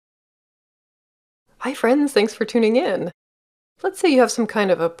Hi friends, thanks for tuning in. Let's say you have some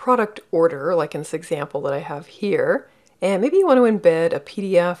kind of a product order, like in this example that I have here, and maybe you want to embed a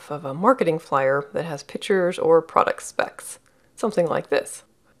PDF of a marketing flyer that has pictures or product specs, something like this.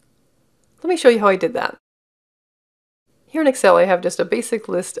 Let me show you how I did that. Here in Excel, I have just a basic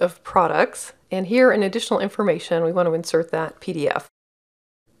list of products, and here in additional information, we want to insert that PDF.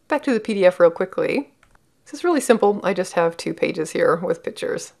 Back to the PDF real quickly. This is really simple. I just have 2 pages here with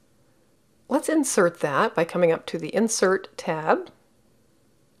pictures. Let's insert that by coming up to the Insert tab.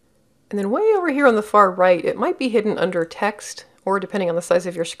 And then way over here on the far right, it might be hidden under Text, or depending on the size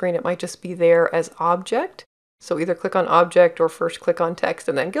of your screen, it might just be there as Object. So either click on Object or first click on Text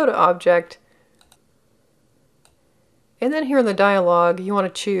and then go to Object. And then here in the dialog, you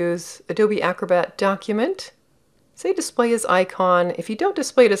want to choose Adobe Acrobat Document. Say display as icon. If you don't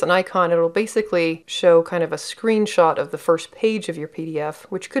display it as an icon, it'll basically show kind of a screenshot of the first page of your PDF,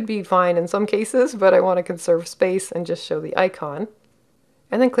 which could be fine in some cases, but I want to conserve space and just show the icon.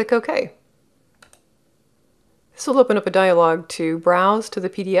 And then click OK. This will open up a dialog to browse to the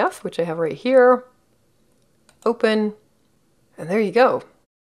PDF, which I have right here. Open, and there you go.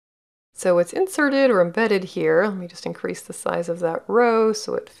 So it's inserted or embedded here. Let me just increase the size of that row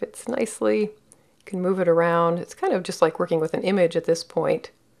so it fits nicely. You can move it around. It's kind of just like working with an image at this point.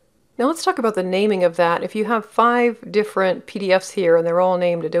 Now let's talk about the naming of that. If you have 5 different PDFs here and they're all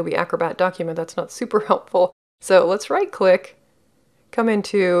named Adobe Acrobat Document, that's not super helpful. So let's right click, come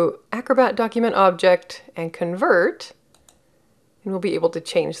into Acrobat Document Object and Convert, and we'll be able to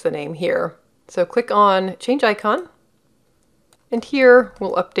change the name here. So click on Change Icon, and here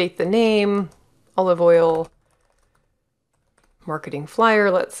we'll update the name, Olive Oil Marketing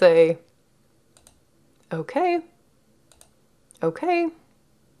Flyer, let's say. OK, OK,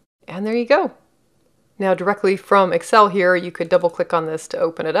 and there you go. Now directly from Excel here, you could double click on this to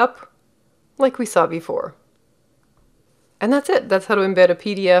open it up, like we saw before. And that's it. That's how to embed a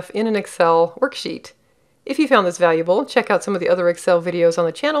PDF in an Excel worksheet. If you found this valuable, check out some of the other Excel videos on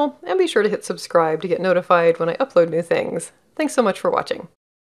the channel, and be sure to hit subscribe to get notified when I upload new things. Thanks so much for watching.